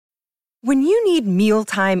When you need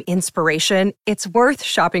mealtime inspiration, it's worth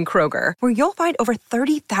shopping Kroger, where you'll find over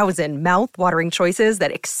 30,000 mouth-watering choices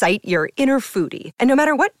that excite your inner foodie. And no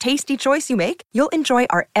matter what tasty choice you make, you'll enjoy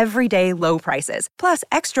our everyday low prices, plus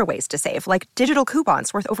extra ways to save, like digital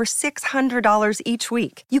coupons worth over $600 each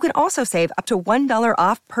week. You can also save up to $1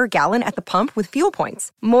 off per gallon at the pump with fuel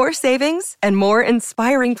points. More savings and more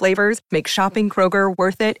inspiring flavors make shopping Kroger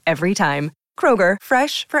worth it every time. Kroger,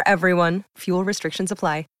 fresh for everyone. Fuel restrictions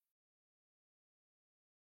apply.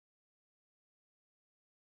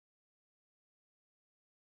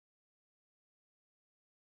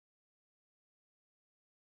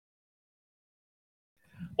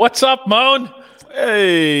 What's up, Moan?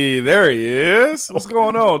 Hey, there he is. What's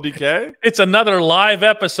going on, DK? It's another live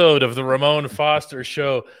episode of the Ramon Foster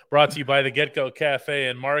Show, brought to you by the Get-Go Cafe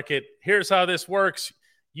and Market. Here's how this works.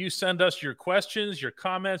 You send us your questions, your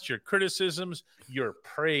comments, your criticisms, your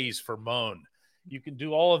praise for Moan. You can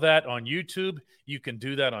do all of that on YouTube. You can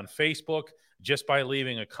do that on Facebook just by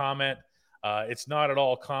leaving a comment. It's not at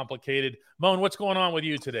all complicated. Moan, what's going on with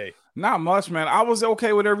you today? Not much, man. I was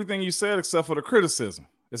okay with everything you said except for the criticism.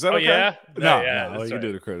 Is that okay? Yeah? No, that's you right.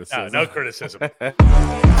 do the criticism. No criticism.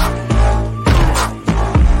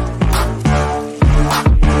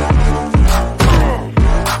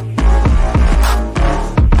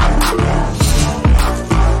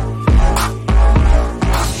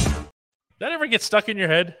 That ever get stuck in your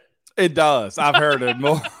head? It does. I've heard it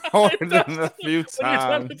more than a few times. When you're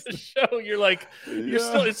done with the show, you're like,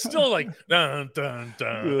 it's still like, dun, dun,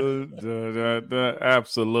 dun.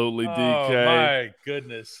 Absolutely, DK. Oh, my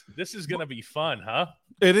goodness. This is going to be fun, huh?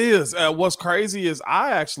 It is. What's crazy is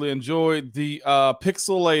I actually enjoyed the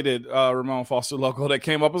pixelated Ramon Foster logo that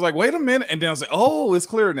came up. I was like, wait a minute. And then I was like, oh, it's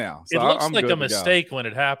clear now. So it looks I'm like good a to mistake go. when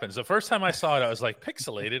it happens. The first time I saw it, I was like,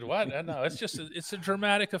 pixelated? What? No, it's a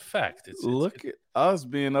dramatic effect. Look at us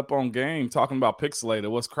being up on game talking about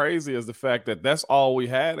pixelated. What's crazy is the fact that that's all we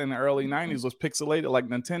had in the early 90s was pixelated, like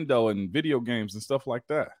Nintendo and video games and stuff like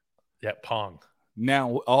that. Yeah, Pong.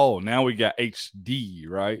 Now we got HD,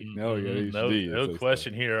 right? Now we got HD. No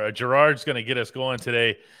question here. Gerard's going to get us going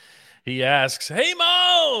today. He asks, hey,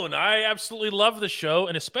 Moan, I absolutely love the show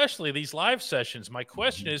and especially these live sessions. My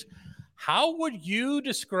question is, how would you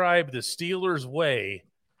describe the Steelers way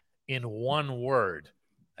in one word?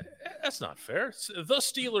 That's not fair. The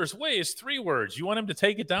Steelers way is 3 words. You want him to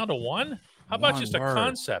take it down to 1? How about just a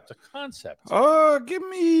concept? Give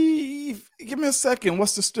me a second.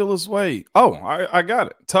 What's the Steelers way? Oh, I got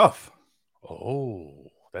it. Tough.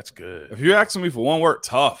 Oh, that's good. If you're asking me for one word,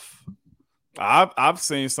 tough. I've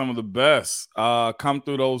seen some of the best come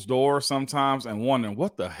through those doors sometimes and wondering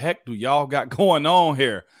what the heck do y'all got going on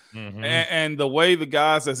here? Mm-hmm. And the way the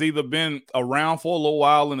guys has either been around for a little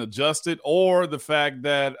while and adjusted, or the fact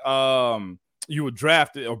that you were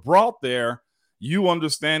drafted or brought there. You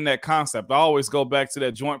understand that concept. I always go back to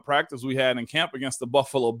that joint practice we had in camp against the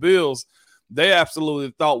Buffalo Bills. They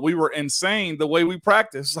absolutely thought we were insane the way we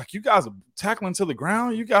practiced. It's like, you guys are tackling to the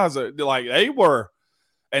ground. You guys are like, they were.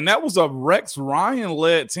 And that was a Rex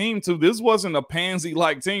Ryan-led team, too. This wasn't a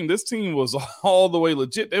pansy-like team. This team was all the way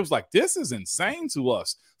legit. It was like, this is insane to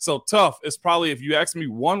us. So tough is probably, if you ask me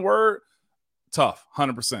one word, tough,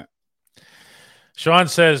 100%. Sean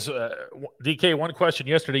says, DK, one question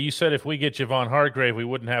yesterday. You said if we get Javon Hargrave, we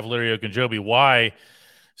wouldn't have Larry Ogunjobi. Why?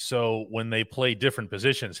 So when they play different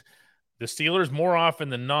positions, the Steelers more often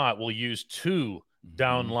than not will use 2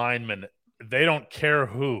 down linemen. They don't care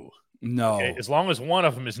who. No. Okay? As long as one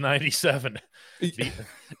of them is 97.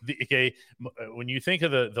 Okay. When you think of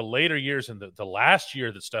the later years and the last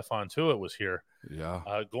year that Stephon Tuitt was here,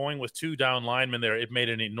 going with 2 down linemen there, it made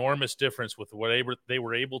an enormous difference with what they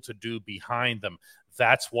were able to do behind them.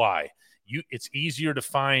 That's why it's easier to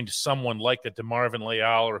find someone like a DeMarvin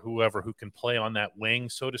Leal or whoever who can play on that wing,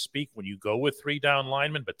 so to speak, when you go with 3 down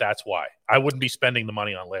linemen. But that's why I wouldn't be spending the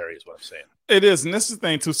money on Larry is what I'm saying. It is, and this is the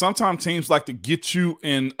thing too. Sometimes teams like to get you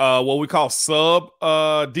in what we call sub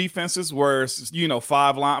defenses, where it's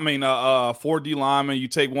 4D linemen. You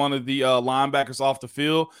take one of the linebackers off the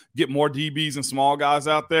field, get more DBs and small guys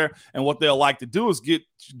out there, and what they'll like to do is get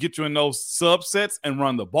you in those subsets and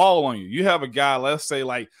run the ball on you. You have a guy, let's say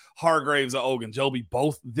like Hargraves or Ogunjobi,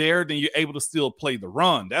 both there, then you're able to still play the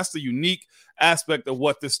run. That's the unique aspect of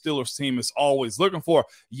what this Steelers team is always looking for.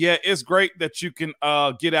 Yeah, it's great that you can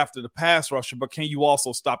get after the pass rusher, but can you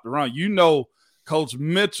also stop the run? Coach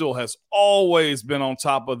Mitchell has always been on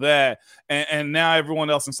top of that, and now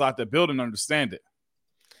everyone else inside the building understand it.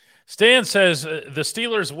 Stan says the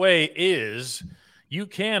Steelers' way is you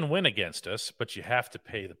can win against us, but you have to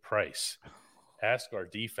pay the price. Ask our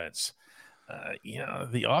defense.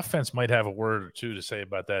 the offense might have a word or two to say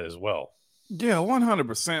about that as well. Yeah,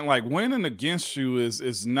 100%. Like winning against you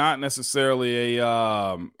is not necessarily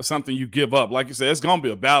a something you give up. Like you said, it's gonna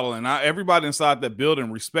be a battle, and everybody inside that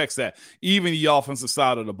building respects that. Even the offensive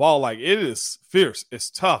side of the ball, like it is fierce. It's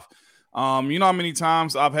tough. You know how many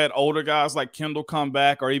times I've had older guys like Kendall come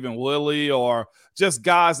back, or even Willie, or just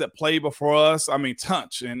guys that played before us. I mean,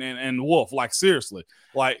 Tunch and Wolf. Like seriously,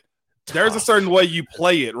 like there's a certain way you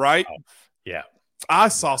play it, right? Yeah. I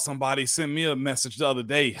saw somebody send me a message the other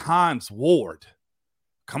day. Hines Ward.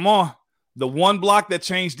 Come on. The one block that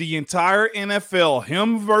changed the entire NFL,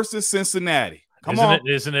 him versus Cincinnati.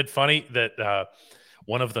 Isn't it funny that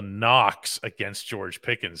one of the knocks against George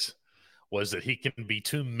Pickens was that he can be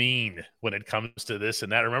too mean when it comes to this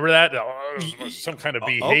and that. Remember that? Some kind of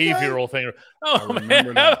behavioral thing. Oh,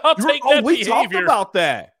 man, I'll take that we behavior. Talked about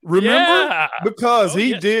that. Remember? Yeah. Because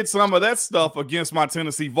he did some of that stuff against my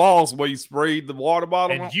Tennessee Vols where he sprayed the water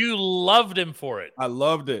bottle. And you loved him for it. I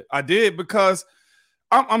loved it. I did because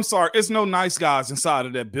I'm sorry. It's no nice guys inside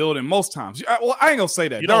of that building most times. Well, I ain't going to say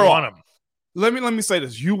that. You don't want them. Let me say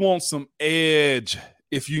this. You want some edge,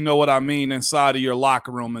 if you know what I mean, inside of your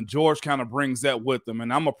locker room. And George kind of brings that with them.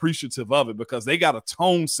 And I'm appreciative of it because they got a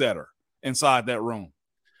tone setter inside that room.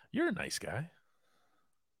 You're a nice guy.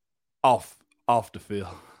 Off the field.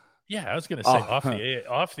 Yeah, I was going to say off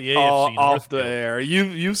the AFC. Off the air.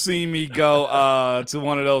 You see me go to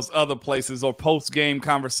one of those other places or post-game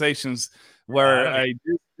conversations where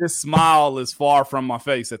this smile is far from my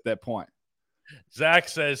face at that point. Zach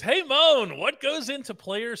says, hey, Moan, what goes into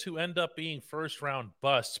players who end up being first-round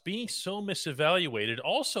busts, being so misevaluated?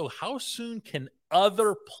 Also, how soon can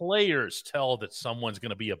other players tell that someone's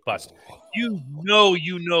going to be a bust? You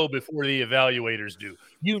know before the evaluators do.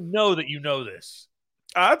 You know that you know this.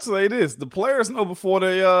 I'd say this. The players know before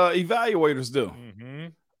the evaluators do. Mm-hmm.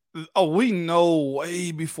 Oh, we know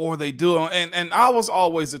way before they do. And I was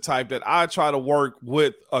always the type that I try to work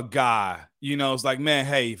with a guy. You know, it's like, man,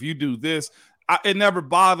 hey, if you do this, it never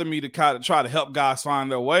bothered me to kind of try to help guys find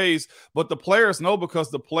their ways, but the players know because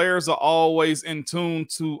the players are always in tune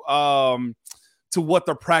to what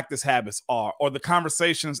their practice habits are, or the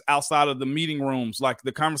conversations outside of the meeting rooms, like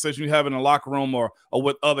the conversation you have in the locker room or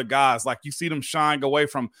with other guys. Like you see them shying away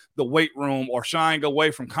from the weight room or shying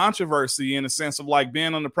away from controversy in the sense of like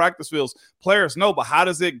being on the practice fields. Players know, but how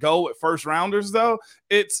does it go at first rounders though?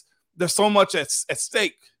 There's so much at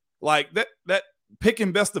stake. Like that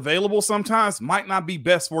picking best available sometimes might not be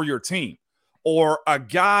best for your team. Or a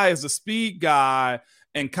guy is a speed guy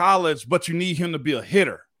in college, but you need him to be a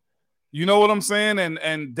hitter. You know what I'm saying?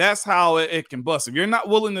 And that's how it can bust. If you're not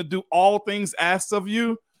willing to do all things asked of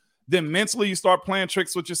you, then mentally you start playing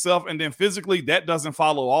tricks with yourself, and then physically that doesn't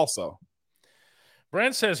follow also.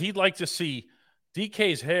 Brent says he'd like to see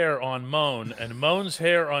DK's hair on Moan and Moan's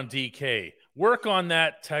hair on DK. Work on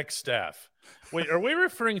that, tech staff. Wait, are we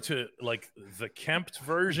referring to like the kempt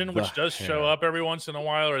version, which does show up every once in a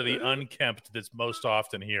while, or the unkempt that's most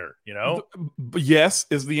often here? You know? Yes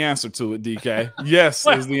is the answer to it, DK. Yes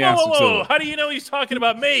is the answer to it. How do you know he's talking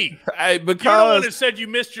about me? Because you're the one that said you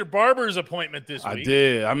missed your barber's appointment this week. I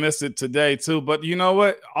did. I missed it today too. But you know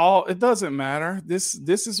what? It doesn't matter. This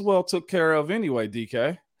is well took care of anyway,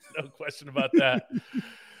 DK. No question about that.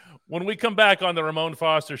 When we come back on the Ramon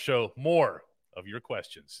Foster Show, more of your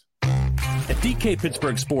questions. At DK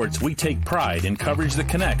Pittsburgh Sports, we take pride in coverage that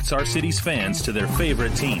connects our city's fans to their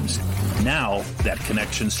favorite teams. Now, that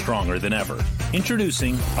connection's stronger than ever.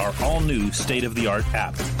 Introducing our all-new state-of-the-art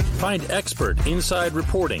app. Find expert inside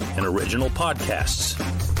reporting and original podcasts.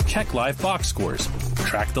 Check live box scores.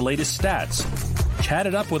 Track the latest stats. Chat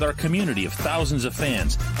it up with our community of thousands of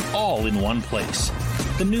fans, all in one place.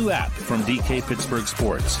 The new app from DK Pittsburgh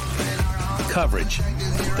Sports. Coverage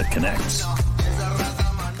that connects.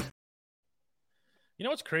 You know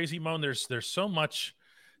what's crazy, Moan? There's so much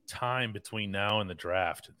time between now and the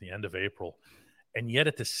draft at the end of April. And yet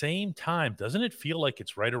at the same time, doesn't it feel like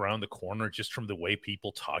it's right around the corner just from the way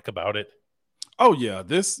people talk about it? Oh, yeah.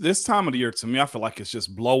 This time of the year, to me, I feel like it's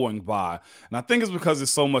just blowing by. And I think it's because there's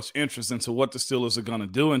so much interest into what the Steelers are going to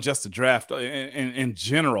do and just the draft in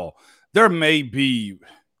general. There may be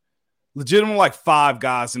legitimately like 5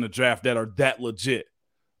 guys in the draft that are that legit.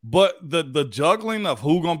 But the juggling of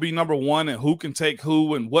who going to be number one and who can take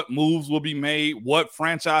who and what moves will be made, what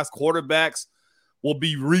franchise quarterbacks will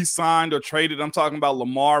be re-signed or traded. I'm talking about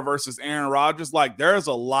Lamar versus Aaron Rodgers. Like, there's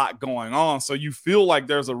a lot going on. So you feel like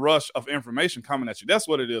there's a rush of information coming at you. That's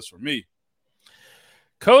what it is for me.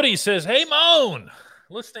 Cody says, hey, Moan,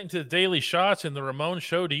 listening to the Daily Shots in the Ramon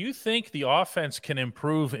Show, do you think the offense can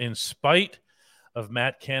improve in spite of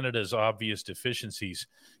Matt Canada's obvious deficiencies?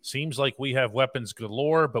 Seems like we have weapons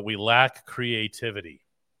galore, but we lack creativity.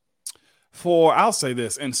 I'll say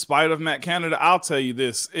this, in spite of Matt Canada, I'll tell you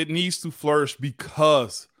this, it needs to flourish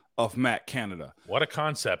because of Matt Canada. What a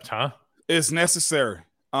concept, huh? It's necessary.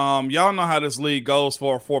 Y'all know how this league goes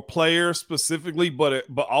for players specifically, but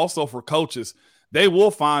also for coaches. They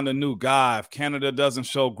will find a new guy if Canada doesn't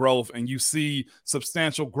show growth and you see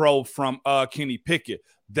substantial growth from Kenny Pickett.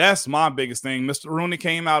 That's my biggest thing. Mr. Rooney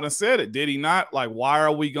came out and said it, did he not? Like, why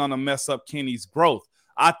are we going to mess up Kenny's growth?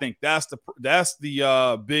 I think that's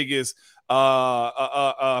the biggest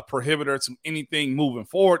prohibitor to anything moving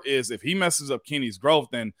forward is if he messes up Kenny's growth,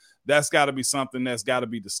 then that's got to be something that's got to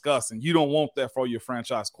be discussed. And you don't want that for your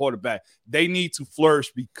franchise quarterback. They need to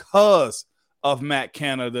flourish because of Matt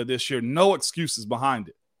Canada this year. No excuses behind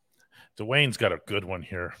it. Dwayne's got a good one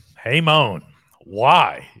here. Hey, Moan,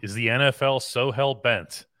 why is the NFL so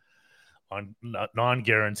hell-bent on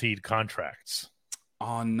non-guaranteed contracts?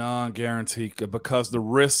 On non-guaranteed, because the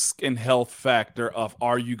risk and health factor of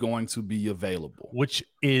are you going to be available, which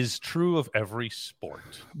is true of every sport,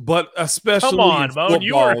 but especially come on, Moan,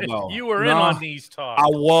 you were in on these talks. I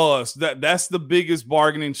was. That's the biggest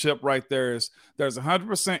bargaining chip right there. Is there's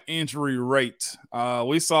 100% injury rate.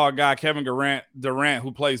 We saw a guy, Kevin Durant,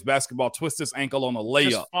 who plays basketball, twist his ankle on a layup,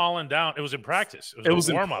 just falling down. It was in practice. It was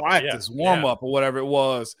in practice, warm up or whatever it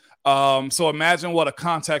was. So imagine what a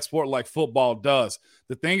contact sport like football does.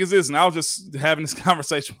 The thing is this, and I was just having this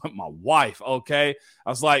conversation with my wife, okay? I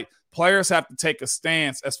was like, players have to take a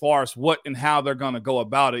stance as far as what and how they're going to go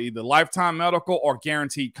about it, either lifetime medical or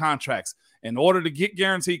guaranteed contracts. In order to get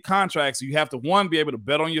guaranteed contracts, you have to, one, be able to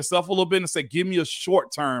bet on yourself a little bit and say, give me a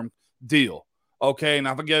short-term deal, okay?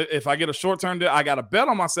 Now, if I get a short-term deal, I got to bet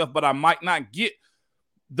on myself, but I might not get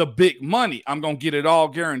the big money. I'm going to get it all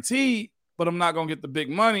guaranteed, but I'm not going to get the big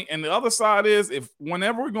money. And the other side is,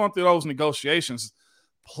 whenever we're going through those negotiations,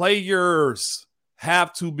 players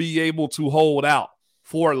have to be able to hold out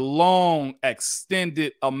for long,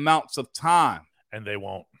 extended amounts of time. And they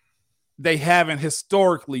won't. They haven't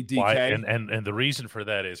historically, DK. Why? And the reason for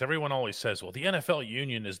that is everyone always says, well, the NFL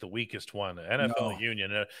union is the weakest one. The NFL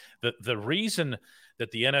union. The reason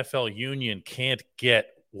that the NFL union can't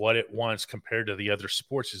get what it wants compared to the other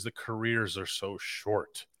sports is the careers are so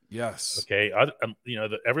short. Yes. Okay.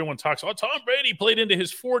 Everyone talks, Tom Brady played into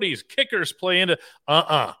his 40s. Kickers play into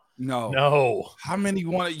No. How many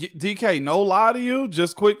want to DK? No lie to you.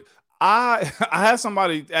 Just quick. I had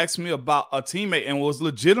somebody ask me about a teammate and was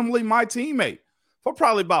legitimately my teammate for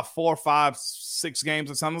probably about 4, 5, 6 games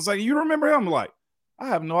or something. I was like, you remember him? I'm like, I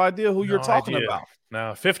have no idea who you're talking about.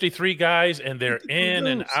 No, 53 guys, and they're in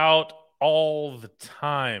and out all the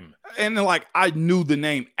time. And then, I knew the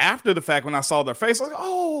name after the fact when I saw their face. I was like,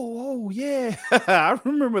 oh yeah, I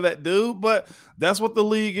remember that dude. But that's what the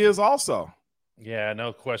league is also. Yeah,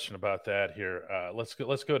 no question about that here. Let's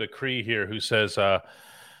go to Cree here, who says,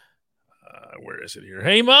 where is it here?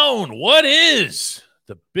 Hey, Moan, what is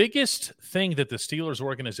the biggest thing that the Steelers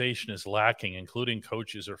organization is lacking, including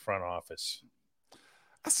coaches or front office?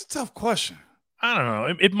 That's a tough question. I don't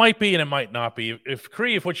know. It might be and it might not be. If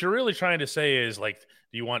what you're really trying to say is do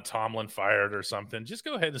you want Tomlin fired or something? Just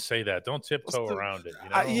go ahead and say that. Don't tiptoe around it.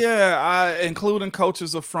 Including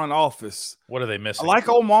coaches of front office. What are they missing? I like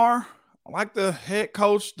Omar. I like the head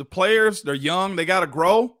coach. The players, they're young. They got to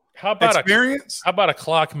grow. How about experience? How about a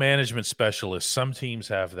clock management specialist? Some teams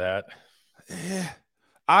have that. Yeah,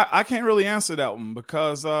 I can't really answer that one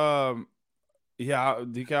because DK,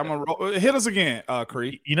 I'm gonna hit us again,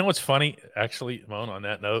 Creed. You know what's funny, actually, Moan, on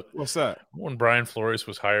that note? What's that? When Brian Flores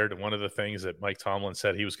was hired, one of the things that Mike Tomlin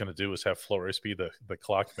said he was going to do was have Flores be the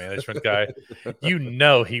clock management guy.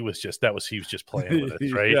 He was just playing with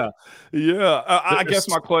us, right? Yeah. I guess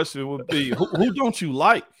my question would be, who don't you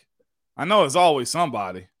like? I know it's always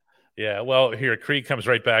somebody. Yeah, well, here, Creed comes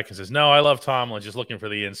right back and says, no, I love Tomlin, just looking for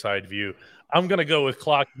the inside view. I'm going to go with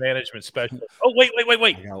clock management specialist. Oh,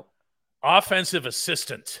 wait. Offensive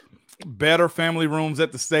assistant. Better family rooms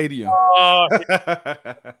at the stadium.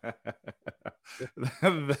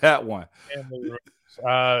 That one.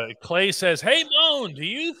 Clay says, hey, Moan, do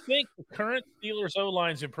you think the current Steelers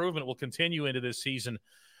O-line's improvement will continue into this season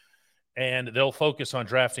and they'll focus on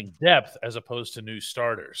drafting depth as opposed to new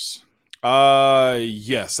starters?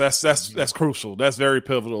 Yes, that's crucial. That's very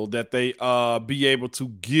pivotal that they be able to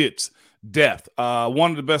get depth.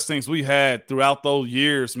 One of the best things we had throughout those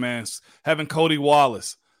years, man, having Cody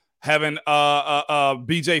Wallace, having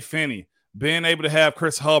BJ Finney, being able to have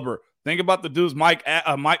Chris Hubbard. Think about the dudes. Mike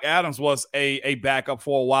Adams was a backup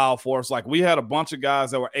for a while for us. We had a bunch of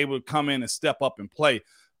guys that were able to come in and step up and play.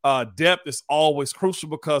 Depth is always crucial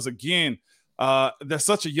because, again, They're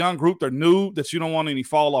such a young group. They're new that you don't want any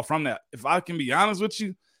fall off from that. If I can be honest with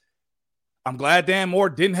you, I'm glad Dan Moore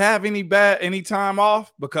didn't have any time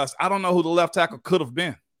off, because I don't know who the left tackle could have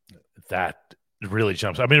been. That really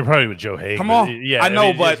jumps. I mean, probably with Joe Haig. Come on. Yeah, I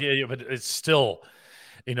know, but it's still,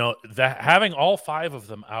 that having all 5 of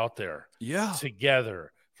them out there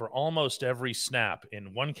together for almost every snap.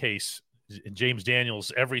 In one case, in James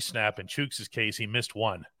Daniels, every snap. In Chooks' case, he missed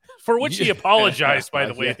one, for which he apologized, by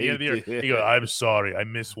the way, at the end of the year. He goes, "I'm sorry, I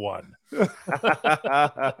missed one."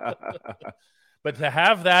 But to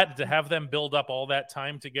have them build up all that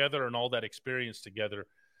time together and all that experience together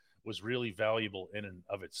was really valuable in and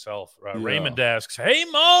of itself. Raymond asks, "Hey,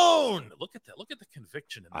 Moan, look at that! Look at the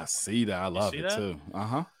conviction in that." I see that. I love it too.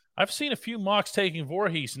 I've seen a few mocks taking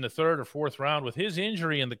Voorhees in the 3rd or 4th round. With his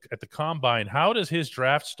injury at the combine, how does his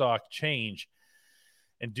draft stock change?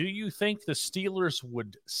 And do you think the Steelers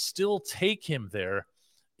would still take him there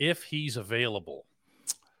if he's available?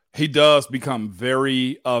 He does become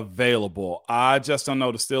very available. I just don't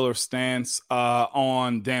know the Steelers' stance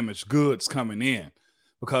on damaged goods coming in,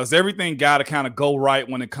 because everything got to kind of go right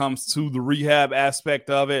when it comes to the rehab aspect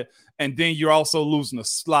of it. And then you're also losing a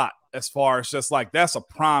slot, as far as just like that's a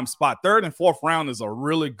prime spot. 3rd and 4th round is a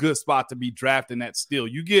really good spot to be drafting that still.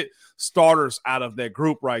 You get starters out of that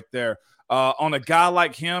group right there. On a guy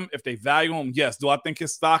like him, if they value him, yes. Do I think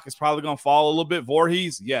his stock is probably going to fall a little bit?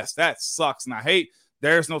 Voorhees, yes, that sucks. And I hate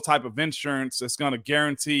there's no type of insurance that's going to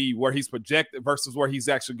guarantee where he's projected versus where he's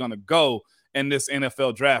actually going to go in this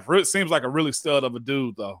NFL draft. It seems like a really stud of a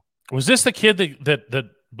dude, though. Was this the kid that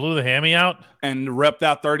blew the hammy out? And repped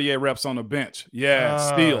out 38 reps on the bench. Yeah,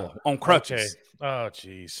 Steele on crutches. Okay. Oh,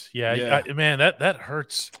 geez. Yeah. Man, that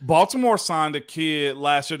hurts. Baltimore signed a kid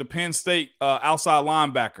last year, the Penn State outside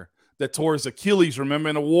linebacker that tore his Achilles, remember,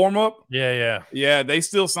 in a warm-up? Yeah. Yeah, they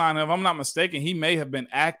still signed him. If I'm not mistaken, he may have been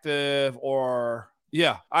active or –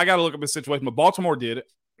 yeah, I got to look up his situation, but Baltimore did it.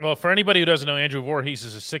 Well, for anybody who doesn't know, Andrew Voorhees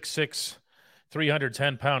is a 6'6",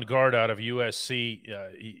 310-pound guard out of USC.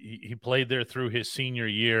 He played there through his senior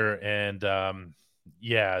year, and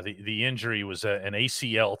the injury was an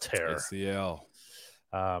ACL tear. ACL.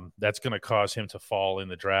 That's going to cause him to fall in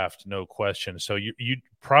the draft, no question. So you'd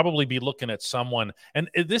probably be looking at someone, and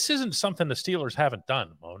this isn't something the Steelers haven't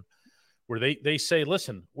done, Moan, where they say,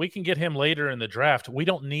 listen, we can get him later in the draft. We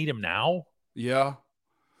don't need him now. Yeah.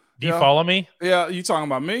 Do you follow me? Yeah, you talking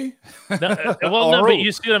about me? No, but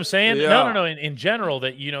you see what I'm saying? Yeah. No. In general,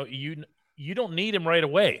 that you don't need him right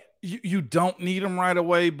away. You don't need him right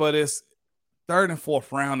away, but it's 3rd and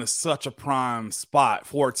 4th round is such a prime spot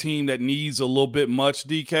for a team that needs a little bit much,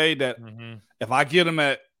 DK, that if I get him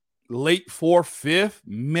at late 4th, 5th,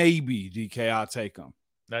 maybe, DK, I'll take him.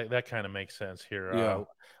 That kind of makes sense here. Yeah.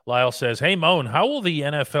 Lyle says, "Hey, Moan, how will the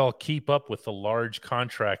NFL keep up with the large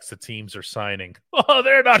contracts the teams are signing?" Oh,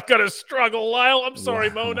 they're not going to struggle, Lyle. I'm sorry,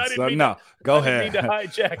 Moan. I didn't mean to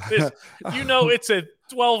hijack this. It's a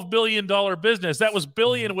 $12 billion business. That was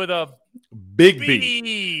billion with a big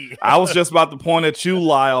B. I was just about to point at you,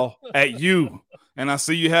 Lyle, at you. And I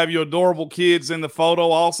see you have your adorable kids in the photo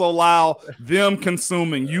also, Lyle, them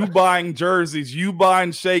consuming, you buying jerseys, you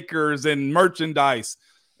buying shakers and merchandise.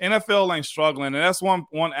 NFL ain't struggling, and that's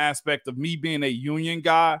one aspect of me being a union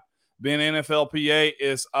guy, being an NFLPA,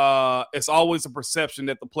 is it's always a perception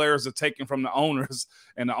that the players are taking from the owners,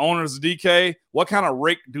 and the owners, DK, what kind of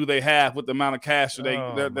rake do they have with the amount of cash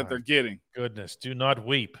that they're getting? Goodness, do not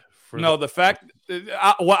weep. The fact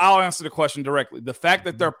I'll answer the question directly. The fact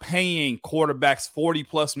that they're paying quarterbacks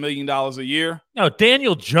 $40+ million a year. No,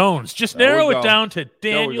 Daniel Jones. Just narrow it down to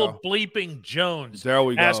Daniel bleeping Jones. There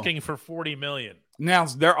we go. Asking for $40 million. Now,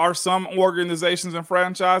 there are some organizations and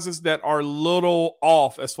franchises that are a little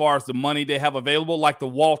off as far as the money they have available, like the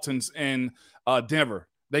Waltons in Denver.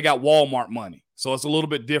 They got Walmart money, so it's a little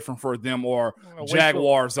bit different for them, or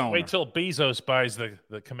Jaguars owner. Wait till Bezos buys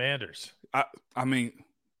the Commanders. I mean,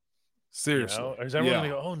 seriously. Is everyone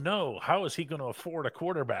going to go, oh, no, how is he going to afford a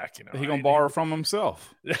quarterback? He's going to borrow from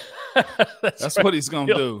himself. That's right. What he's going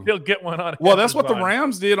to do. He'll get one on. Well, that's what the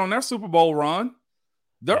Rams did on their Super Bowl run.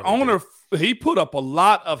 Their owner, he put up a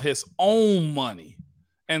lot of his own money.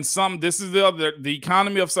 And this is the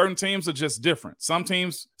economy of certain teams are just different. Some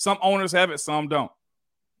teams, some owners have it, some don't.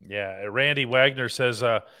 Yeah. Randy Wagner says,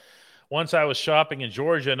 once I was shopping in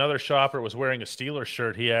Georgia, another shopper was wearing a Steelers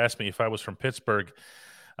shirt. He asked me if I was from Pittsburgh.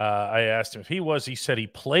 I asked him if he was. He said he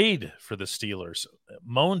played for the Steelers.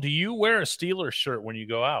 Moan, do you wear a Steelers shirt when you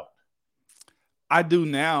go out? I do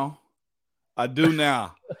now. I do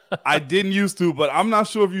now. I didn't used to, but I'm not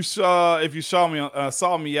sure if you saw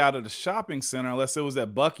me out of the shopping center, unless it was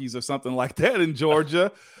at Buc-ee's or something like that in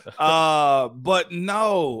Georgia. But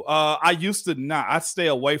no, I used to not. I stay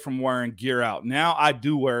away from wearing gear out. Now I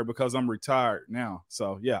do wear it because I'm retired now.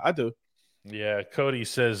 So yeah, I do. Yeah, Cody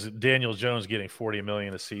says Daniel Jones getting $40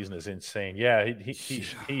 million a season is insane. Yeah,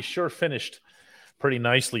 he sure finished pretty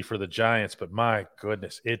nicely for the Giants, but my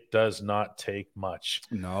goodness, it does not take much.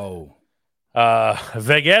 No.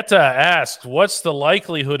 Vegeta asked, what's the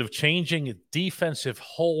likelihood of changing defensive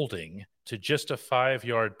holding to just a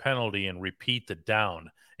 5-yard penalty and repeat the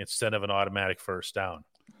down instead of an automatic first down?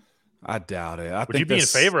 I doubt it. Would you be in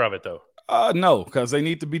favor of it, though? No, because they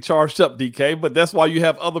need to be charged up, DK. But that's why you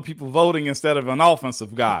have other people voting instead of an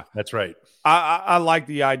offensive guy. That's right. I like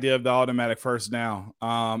the idea of the automatic first down.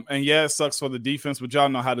 And yeah, it sucks for the defense, but y'all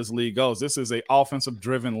know how this league goes. This is a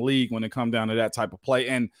offensive-driven league when it comes down to that type of play.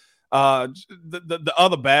 And the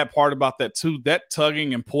other bad part about that too, that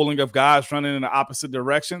tugging and pulling of guys running in the opposite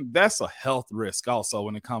direction, that's a health risk also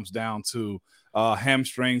when it comes down to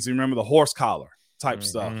hamstrings. You remember the horse collar type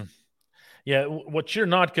stuff. Yeah, what you're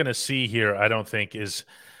not going to see here, I don't think, is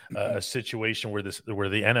a situation where the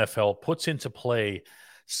NFL puts into play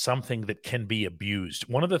something that can be abused.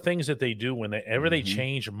 One of the things that they do whenever they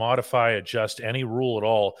change, modify, adjust any rule at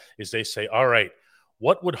all is they say, all right,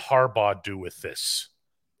 what would Harbaugh do with this?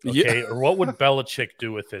 Okay, yeah. Or what would Belichick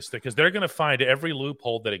do with this? Because they're going to find every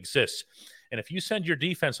loophole that exists. And if you send your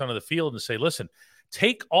defense onto the field and say, listen,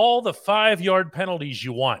 take all the 5-yard penalties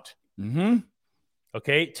you want.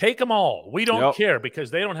 Okay, take them all. We don't care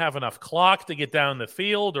because they don't have enough clock to get down the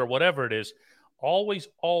field or whatever it is. Always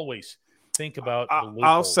think about the loopholes.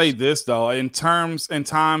 I'll say this, though, in times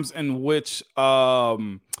in which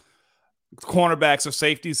cornerbacks or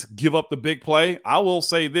safeties give up the big play, I will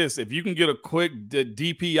say this. If you can get a quick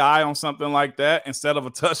DPI on something like that instead of a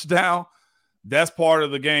touchdown, that's part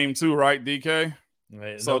of the game too, right, DK?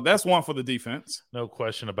 Right. So that's one for the defense. No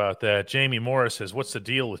question about that. Jamie Morris says, what's the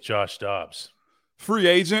deal with Josh Dobbs? Free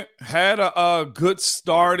agent, had a good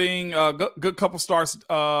good couple starts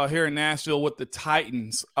here in Nashville with the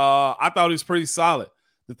Titans. I thought he was pretty solid.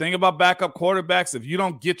 The thing about backup quarterbacks, if you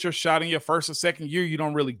don't get your shot in your first or second year, you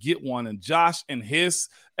don't really get one. And Josh, in his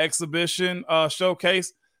exhibition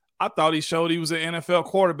showcase, I thought he showed he was an NFL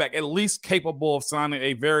quarterback, at least capable of signing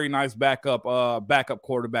a very nice backup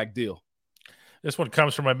quarterback deal. This one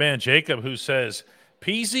comes from my man Jacob, who says,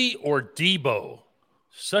 Peasy or Debo?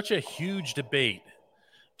 Such a huge debate.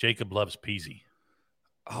 Jacob loves Peasy.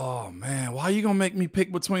 Oh, man. Why are you going to make me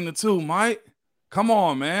pick between the two, Mike? Come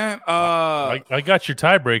on, man. I got your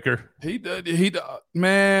tiebreaker.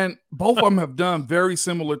 Man, both of them have done very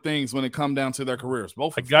similar things when it comes down to their careers.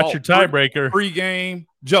 Both. I got your tiebreaker. Pre-game,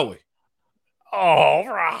 Joey. Oh, over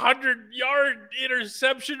 100-yard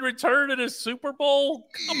interception return in a Super Bowl?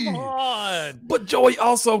 Come on. But Joey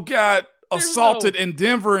also got assaulted in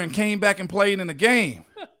Denver and came back and played in the game.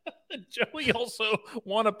 Joey also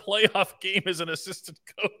won a playoff game as an assistant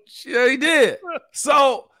coach. Yeah, he did.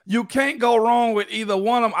 So you can't go wrong with either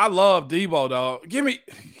one of them. I love Debo, dog.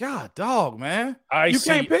 God, dog, man.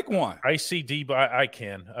 Can't pick one. I see Debo. I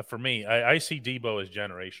can. For me, I see Debo as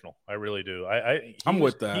generational. I really do. I'm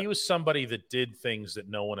with that. He was somebody that did things that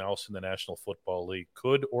no one else in the National Football League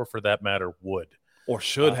could, or for that matter, would. Or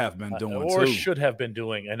should have been doing, or should have been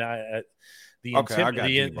doing. And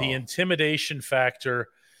the intimidation factor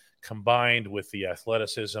combined with the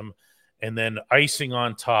athleticism, and then icing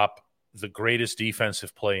on top, the greatest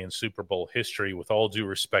defensive play in Super Bowl history, with all due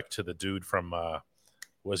respect to the dude from,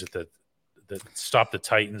 was it the Stop the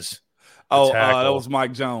Titans? That was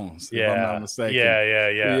Mike Jones, if I'm not mistaken.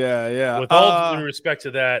 Yeah. With all due respect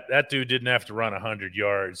to that dude didn't have to run 100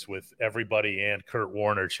 yards with everybody and Kurt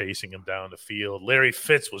Warner chasing him down the field. Larry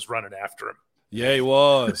Fitz was running after him. Yeah, he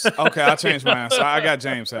was. Okay, I changed my answer. I got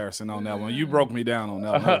James Harrison on that one. You broke me down on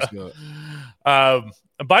that one. That was good.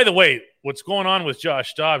 By the way, what's going on with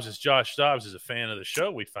Josh Dobbs is a fan of the show,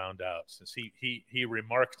 we found out, since he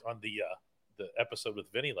remarked on the episode with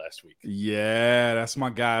Vinny last week. Yeah, that's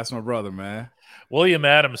my guy. That's my brother, man. William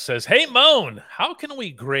Adams says, hey, Moan, how can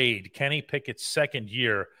we grade Kenny Pickett's second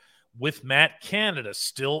year with Matt Canada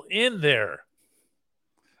still in there?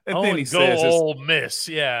 And then he says, Ole Miss,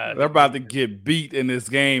 yeah. They're about to get beat in this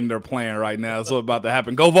game they're playing right now. That's what's about to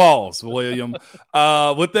happen. Go Vols, William.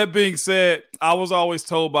 With that being said, I was always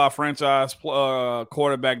told by a franchise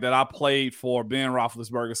quarterback that I played for, Ben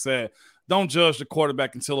Roethlisberger, said, don't judge the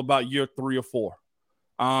quarterback until about year 3 or 4.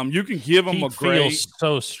 You can give him a grade. He feels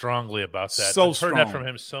so strongly about that. I've heard that from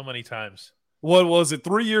him so many times. What was it,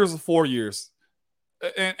 3 years or 4 years?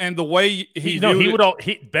 And the way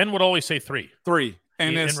Ben would always say 3. 3.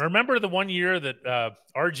 And remember the one year that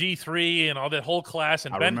RG3 and all that whole class,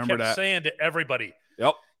 and Ben kept saying to everybody,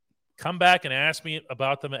 "Yep, come back and ask me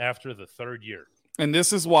about them after the 3rd year." And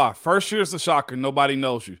this is why. First year is the shocker. Nobody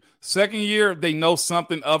knows you. Second year, they know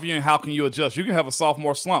something of you, and how can you adjust? You can have a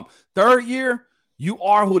sophomore slump. 3rd year, you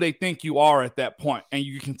are who they think you are at that point, and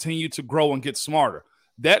you continue to grow and get smarter.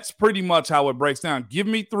 That's pretty much how it breaks down. Give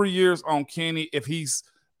me 3 years on Kenny if he's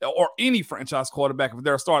 – or any franchise quarterback if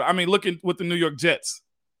they're a starter. I mean, looking with the New York Jets,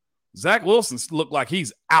 Zach Wilson looked like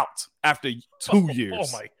he's out after 2 years.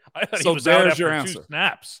 Oh, my – I thought he was out after 2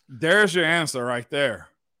 snaps. There's your answer right there.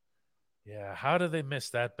 Yeah, how did they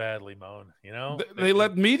miss that badly, Moan? You know, they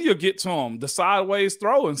let media get to them, the sideways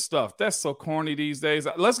throw and stuff. That's so corny these days.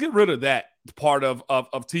 Let's get rid of that part of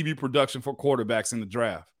TV production for quarterbacks in the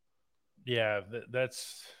draft. Yeah,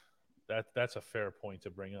 that's a fair point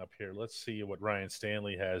to bring up here. Let's see what Ryan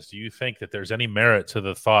Stanley has. Do you think that there's any merit to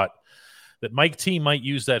the thought that Mike T might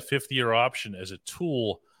use that 5th-year option as a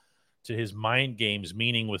tool to his mind games,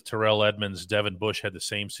 meaning with Terrell Edmonds, Devin Bush had the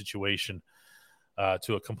same situation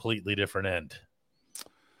to a completely different end?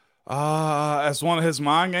 As one of his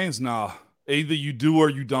mind games? No. Either you do or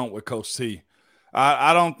you don't with Coach T.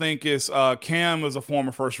 I don't think it's Cam was a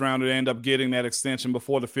former first rounder to end up getting that extension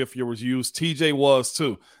before the 5th year was used. TJ was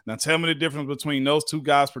too. Now tell me the difference between those 2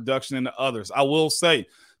 guys' production and the others. I will say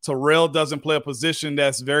Terrell doesn't play a position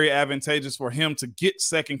that's very advantageous for him to get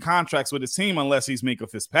second contracts with his team unless he's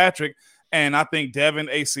Minkah Fitzpatrick. And I think Devin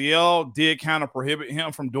ACL did kind of prohibit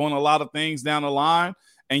him from doing a lot of things down the line,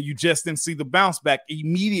 and you just didn't see the bounce back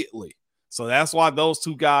immediately. So that's why those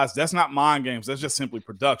 2 guys, that's not mind games. That's just simply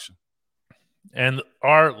production. And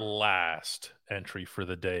our last entry for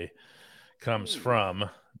the day comes from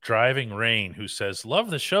Driving Rain, who says, "Love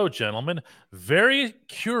the show, gentlemen. Very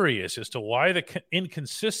curious as to why the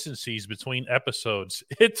inconsistencies between episodes.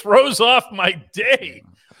 It throws off my day."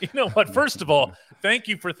 You know what? First of all, thank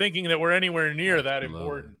you for thinking that we're anywhere near that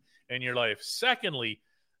important in your life. Secondly,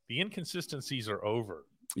 the inconsistencies are over.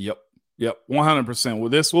 Yep, 100%. Well,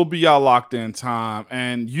 this will be our locked in time.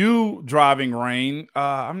 And you, Driving Rain,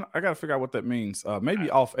 I got to figure out what that means. Maybe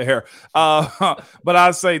off air. But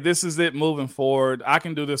I'd say this is it moving forward. I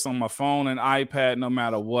can do this on my phone and iPad no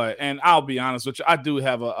matter what. And I'll be honest with you, I do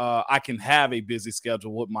have I can have a busy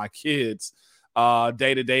schedule with my kids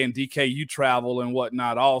day to day, and DK, you travel and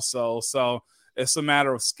whatnot also. So it's a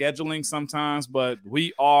matter of scheduling sometimes, but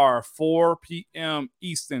we are 4 p.m.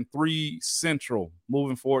 Eastern, 3 Central,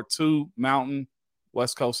 moving forward, 2 Mountain,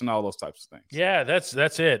 West Coast, and all those types of things. Yeah, that's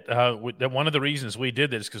it. One of the reasons we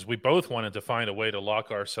did this is because we both wanted to find a way to lock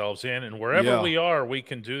ourselves in, and wherever we are, we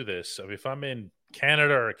can do this. So if I'm in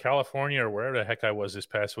Canada or California or wherever the heck I was this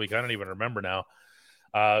past week, I don't even remember now.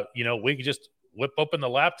 We could just whip open the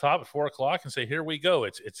laptop at 4 o'clock and say, here we go.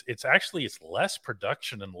 It's less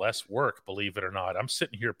production and less work, believe it or not. I'm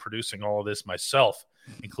sitting here producing all of this myself,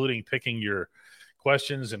 including picking your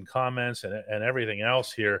questions and comments and everything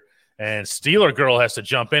else here. And Steeler Girl has to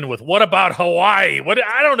jump in with, what about Hawaii?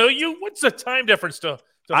 I don't know. What's the time difference to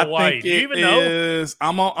Hawaii? Do you even know?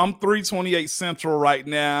 I'm 3:28 Central right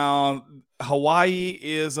now. Hawaii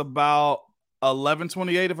is about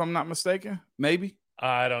 11:28, if I'm not mistaken. Maybe.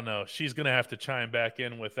 I don't know. She's going to have to chime back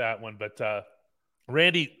in with that one. But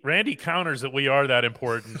Randy counters that we are that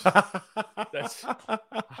important. I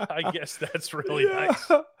guess that's really nice.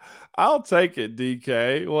 I'll take it,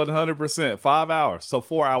 DK. 100%. 5 hours. So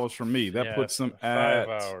 4 hours from me. That puts them at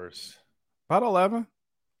 5 hours. About 11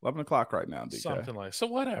 o'clock right now, DK. Something like so.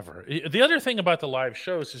 Whatever. The other thing about the live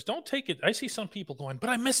shows is don't take it. I see some people going, but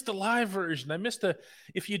I missed the live version.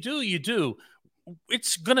 If you do, you do.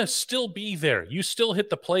 It's going to still be there. You still hit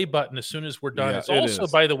the play button as soon as we're done. It's also,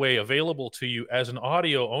 by the way, available to you as an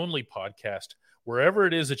audio-only podcast, wherever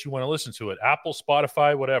it is that you want to listen to it, Apple,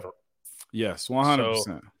 Spotify, whatever. Yes,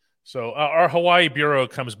 100%. So our Hawaii Bureau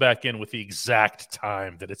comes back in with the exact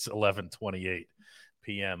time that it's 11:28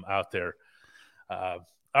 p.m. out there. All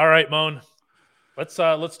right, Moan. Let's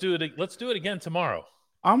do it. Let's do it again tomorrow.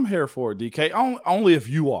 I'm here for it, DK. Only if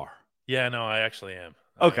you are. Yeah, no, I actually am.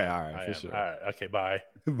 Okay, all right, for sure. All right, okay, bye.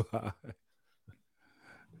 Bye.